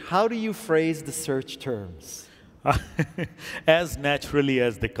search, how do you phrase the search terms? As naturally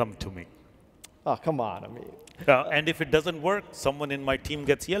as they come to me. Oh, come on, Amit. And if it doesn't work, someone in my team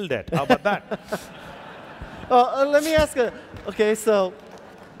gets yelled at. How about that? Let me ask okay, so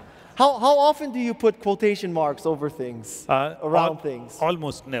how often do you put quotation marks over things, around things?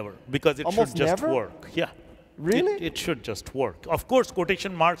 Almost never, because it Almost should just never? work. Yeah. Really? It should just work. Of course,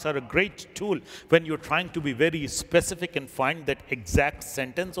 quotation marks are a great tool when you're trying to be very specific and find that exact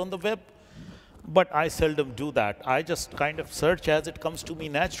sentence on the web. But I seldom do that. I just kind of search as it comes to me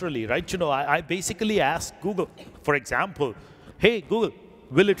naturally, right? I basically ask Google, for example, hey, Google,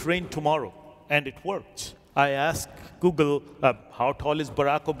 will it rain tomorrow? And it works. I ask Google, how tall is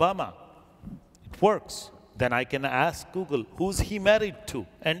Barack Obama? It works. Then I can ask Google, who's he married to?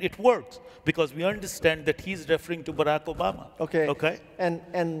 And it works, because we understand that he's referring to Barack Obama. Okay. Okay.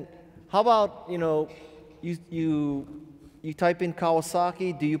 And how about, you type in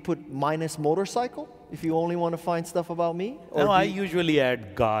Kawasaki, do you put minus motorcycle if you only want to find stuff about me? Or no, I usually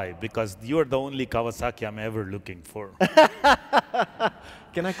add Guy, because you're the only Kawasaki I'm ever looking for.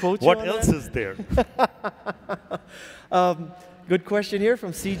 Can I quote you What on else that? is there? Good question here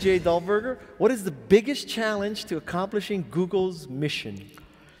from CJ Dahlberger. What is the biggest challenge to accomplishing Google's mission?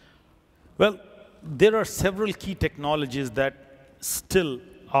 Well, there are several key technologies that still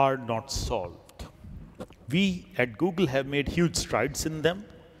are not solved. We at Google have made huge strides in them,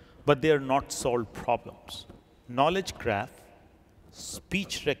 but they are not solved problems. Knowledge graph,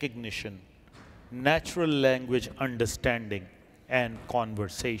 speech recognition, natural language understanding, and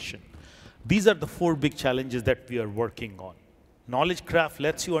conversation. These are the 4 big challenges that we are working on. Knowledge graph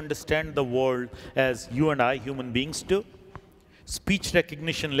lets you understand the world as you and I, human beings, do. Speech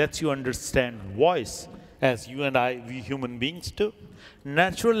recognition lets you understand voice as you and I, we human beings, do.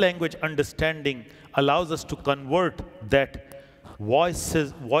 Natural language understanding allows us to convert that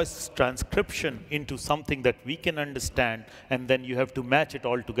voice transcription into something that we can understand, and then you have to match it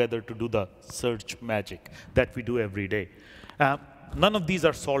all together to do the search magic that we do every day. None of these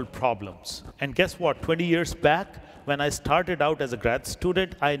are solved problems. And guess what? 20 years back, when I started out as a grad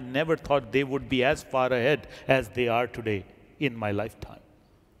student, I never thought they would be as far ahead as they are today in my lifetime.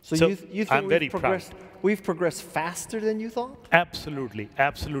 So you think I'm very proud. We've progressed faster than you thought? Absolutely,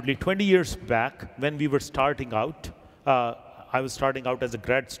 absolutely. 20 years back, when we were starting out, I was starting out as a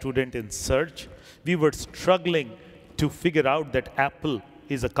grad student in search. We were struggling to figure out that Apple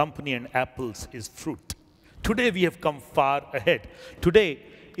is a company and apples is fruit. Today, we have come far ahead. Today,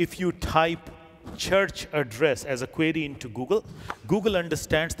 if you type church address as a query into Google, Google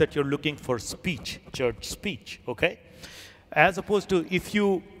understands that you're looking for speech, church speech, okay? As opposed to if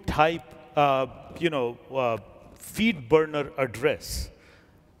you type, feed burner address,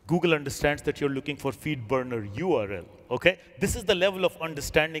 Google understands that you're looking for feed burner URL, okay? This is the level of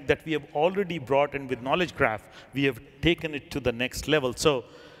understanding that we have already brought, and with Knowledge Graph, we have taken it to the next level. So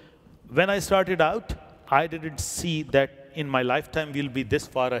when I started out, I didn't see that in my lifetime we'll be this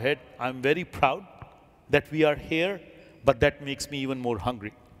far ahead. I'm very proud that we are here, but that makes me even more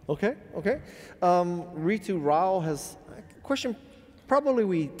hungry. Okay, okay. Ritu Rao has a question probably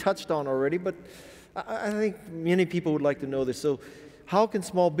we touched on already, but I think many people would like to know this. So how can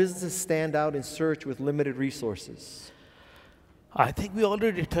small businesses stand out in search with limited resources? I think we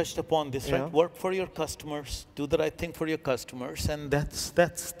already touched upon this, right? Work for your customers, do the right thing for your customers, and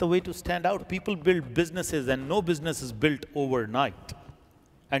that's the way to stand out. People build businesses, and no business is built overnight.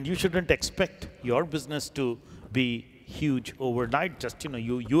 And you shouldn't expect your business to be huge overnight. Just,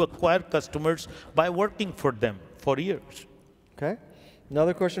 you acquire customers by working for them for years. Okay.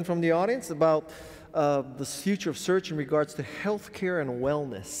 Another question from the audience about the future of search in regards to healthcare and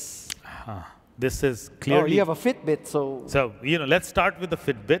wellness. This is clearly... Oh, you have a Fitbit, so... So, let's start with the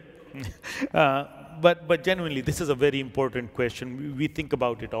Fitbit. But genuinely, this is a very important question. We think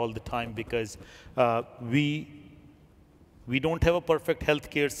about it all the time because we don't have a perfect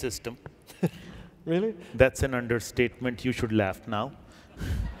healthcare system. Really? That's an understatement. You should laugh now.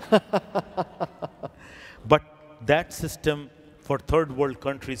 But that system for third world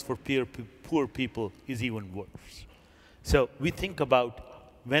countries, for poor people, is even worse. So we think about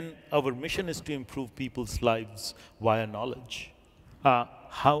when our mission is to improve people's lives via knowledge,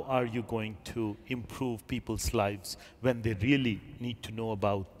 how are you going to improve people's lives when they really need to know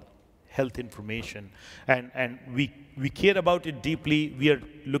about health information? And we care about it deeply. We are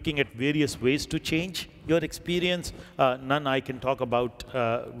looking at various ways to change your experience. None I can talk about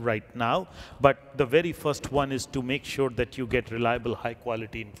right now. But the very first one is to make sure that you get reliable,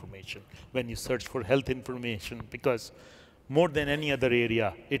 high-quality information when you search for health information, because more than any other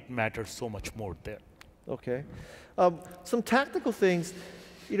area, it matters so much more there. Okay. Some tactical things,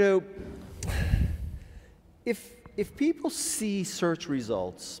 if people see search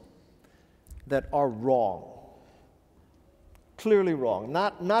results that are wrong, clearly wrong,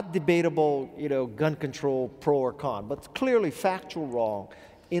 not debatable, gun control, pro or con, but clearly factual wrong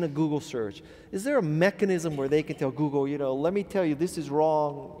in a Google search, is there a mechanism where they can tell Google, let me tell you, this is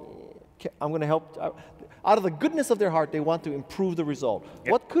wrong, I'm going to help? Out of the goodness of their heart, they want to improve the result.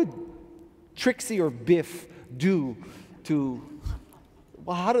 Yep. What could Trixie or Biff do to,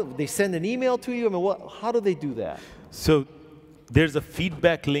 well, how do they send an email to you? I mean, how do they do that? So there's a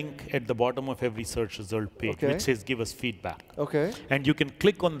feedback link at the bottom of every search result page, which says give us feedback. Okay. And you can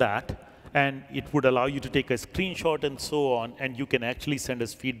click on that, and it would allow you to take a screenshot and so on, and you can actually send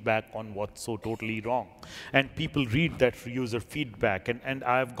us feedback on what's so totally wrong. And people read that user feedback, and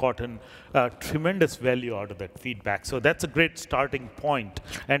I've gotten tremendous value out of that feedback. So that's a great starting point.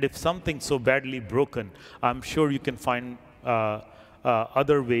 And if something's so badly broken, I'm sure you can find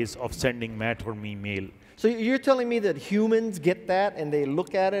other ways of sending Matt or me mail. So you're telling me that humans get that, and they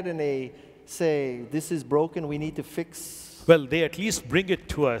look at it, and they say, this is broken, we need to fix? Well, they at least bring it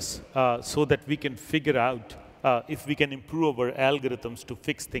to us so that we can figure out if we can improve our algorithms to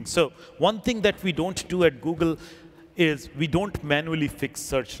fix things. So one thing that we don't do at Google is we don't manually fix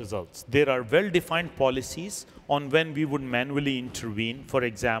search results. There are well-defined policies on when we would manually intervene. For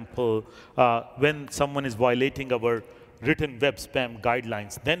example, when someone is violating our written web spam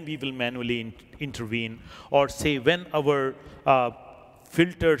guidelines, then we will manually intervene. Or say when our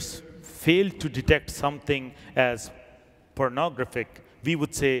filters fail to detect something as pornographic, we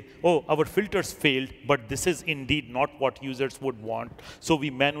would say, oh, our filters failed, but this is indeed not what users would want, so we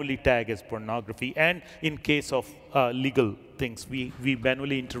manually tag as pornography. And in case of legal things, we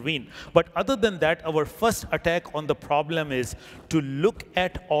manually intervene. But other than that, our first attack on the problem is to look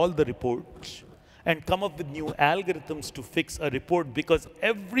at all the reports and come up with new algorithms to fix a report, because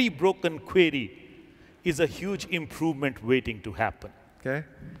every broken query is a huge improvement waiting to happen. Okay.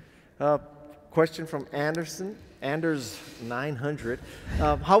 Question from Anderson. Anders 900.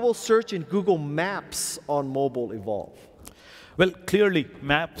 How will search in Google Maps on mobile evolve? Well, clearly,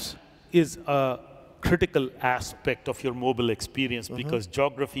 Maps is a critical aspect of your mobile experience because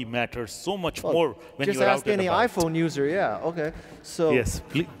geography matters so much more when you're out and about. Just ask any iPhone user, yeah, okay. So yes,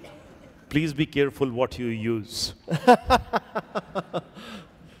 please be careful what you use.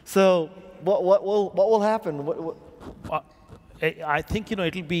 So what will happen? I think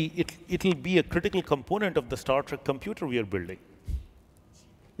it'll be a critical component of the Star Trek computer we are building.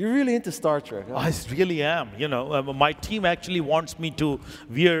 You're really into Star Trek, huh? I really am. My team actually wants me to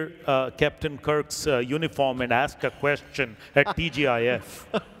wear Captain Kirk's uniform and ask a question at TGIF.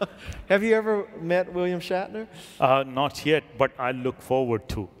 Have you ever met William Shatner? Not yet, but I look forward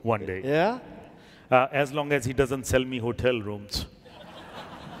to one day. Yeah? As long as he doesn't sell me hotel rooms.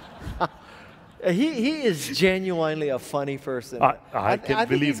 He is genuinely a funny person. I can think he's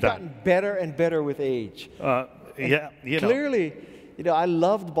believe that. gotten better and better with age. Yeah, Clearly, I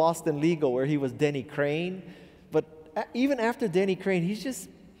loved Boston Legal where he was Denny Crane, but even after Denny Crane, he's just,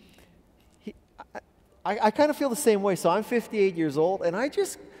 I kind of feel the same way. So I'm 58 years old, and I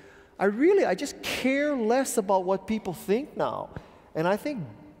just care less about what people think now. And I think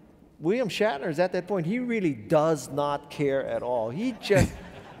William Shatner is at that point. He really does not care at all. He just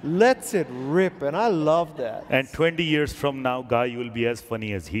lets it rip, and I love that. And 20 years from now, Guy, you will be as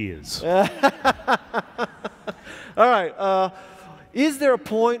funny as he is. All right. Is there a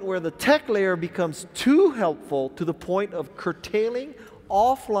point where the tech layer becomes too helpful to the point of curtailing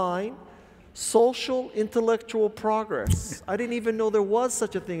offline social intellectual progress? I didn't even know there was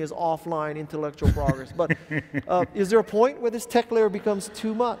such a thing as offline intellectual progress. But is there a point where this tech layer becomes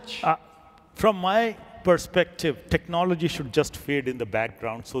too much? From my perspective, technology should just fade in the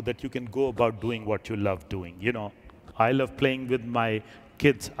background so that you can go about doing what you love doing. I love playing with my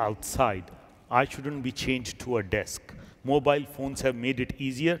kids outside. I shouldn't be chained to a desk. Mobile phones have made it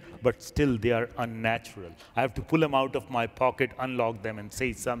easier, but still they are unnatural. I have to pull them out of my pocket, unlock them, and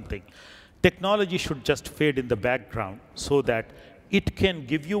say something. Technology should just fade in the background so that it can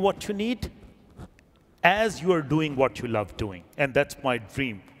give you what you need as you are doing what you love doing. And that's my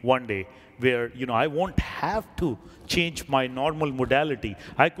dream one day, where I won't have to change my normal modality.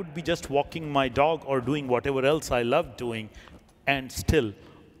 I could be just walking my dog or doing whatever else I love doing, and still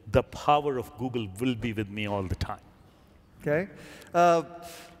the power of Google will be with me all the time. Okay.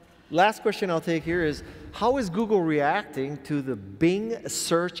 Last question I'll take here is, how is Google reacting to the Bing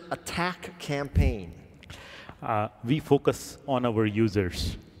search attack campaign? We focus on our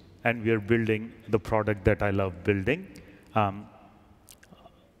users, and we are building the product that I love building.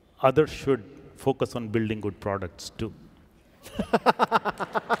 Others should focus on building good products too.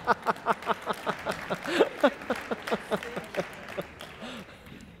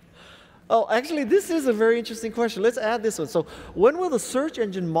 Oh, actually, this is a very interesting question. Let's add this one. So when will the search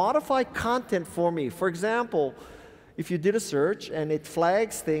engine modify content for me? For example, if you did a search and it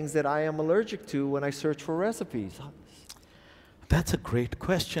flags things that I am allergic to when I search for recipes. That's a great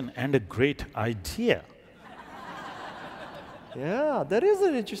question and a great idea. Yeah, that is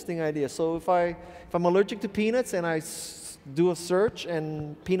an interesting idea. So if I'm allergic to peanuts and I do a search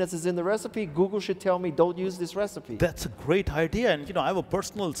and peanuts is in the recipe, Google should tell me don't use this recipe. That's a great idea. And I have a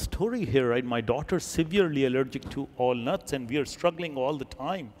personal story here, right? My daughter's severely allergic to all nuts, and we are struggling all the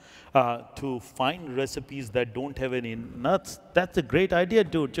time to find recipes that don't have any nuts. That's a great idea,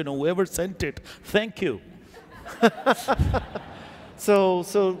 dude. Whoever sent it, thank you. So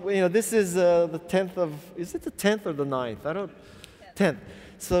this is the 10th of, is it the 10th or the 9th? 10th.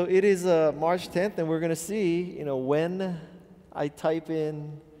 So it is March 10th, and we're going to see, when I type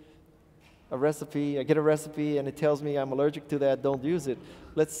in a recipe, I get a recipe, and it tells me I'm allergic to that, don't use it.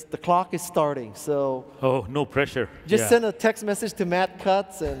 The clock is starting, so. Oh, no pressure. Just send a text message to Matt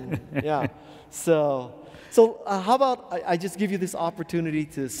Cutts, and yeah. So how about I just give you this opportunity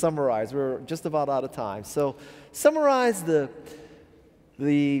to summarize. We're just about out of time. So summarize the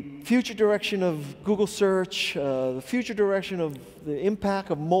future direction of Google search, the future direction of the impact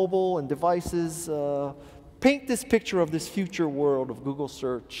of mobile and devices. Paint this picture of this future world of Google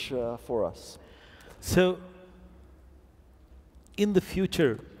search for us. So in the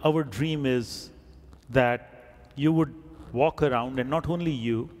future, our dream is that you would walk around, and not only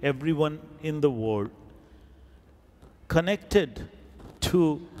you, everyone in the world, connected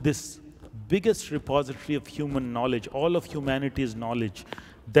to this biggest repository of human knowledge, all of humanity's knowledge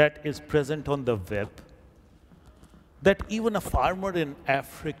that is present on the web, that even a farmer in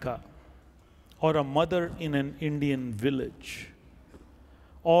Africa, or a mother in an Indian village,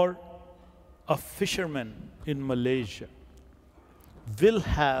 or a fisherman in Malaysia will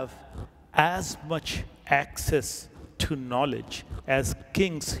have as much access to knowledge as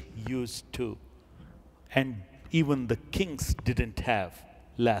kings used to, and even the kings didn't have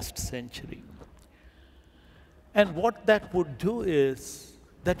last century. And what that would do is,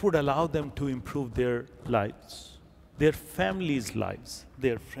 that would allow them to improve their lives, their families' lives,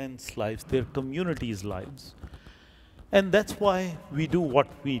 their friends' lives, their communities' lives. And that's why we do what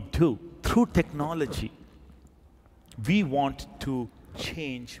we do. Through technology, we want to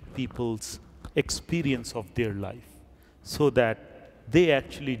change people's experience of their life so that they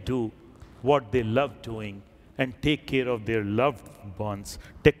actually do what they love doing and take care of their loved ones.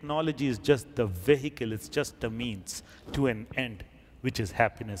 Technology is just the vehicle, it's just a means to an end, which is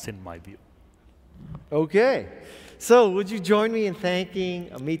happiness in my view. Okay. So would you join me in thanking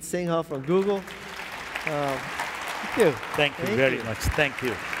Amit Singhal from Google? Thank you. Thank you very much. Thank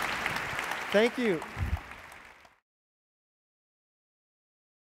you. Thank you.